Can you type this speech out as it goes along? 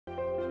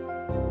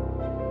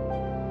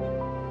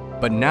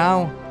But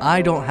now,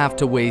 I don't have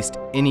to waste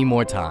any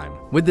more time.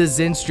 With the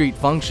Zen Street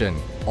function,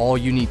 all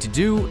you need to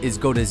do is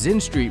go to Zen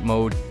Street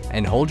mode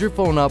and hold your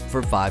phone up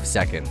for 5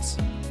 seconds.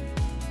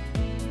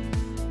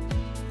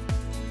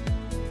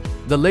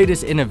 The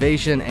latest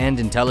innovation and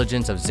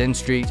intelligence of Zen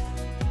Street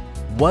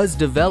was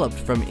developed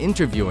from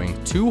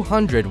interviewing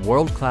 200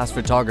 world-class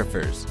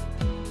photographers.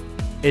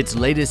 Its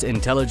latest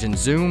intelligent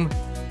zoom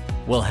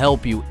will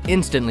help you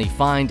instantly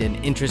find an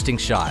interesting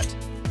shot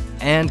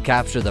and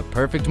capture the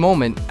perfect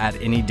moment at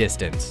any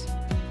distance.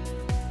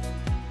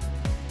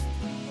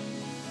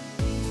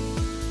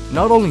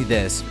 Not only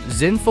this,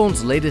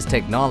 Zenfone's latest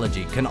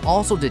technology can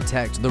also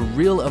detect the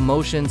real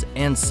emotions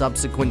and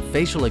subsequent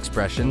facial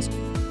expressions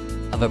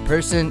of a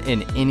person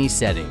in any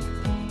setting.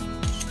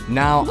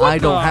 Now I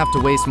don't have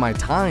to waste my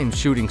time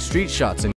shooting street shots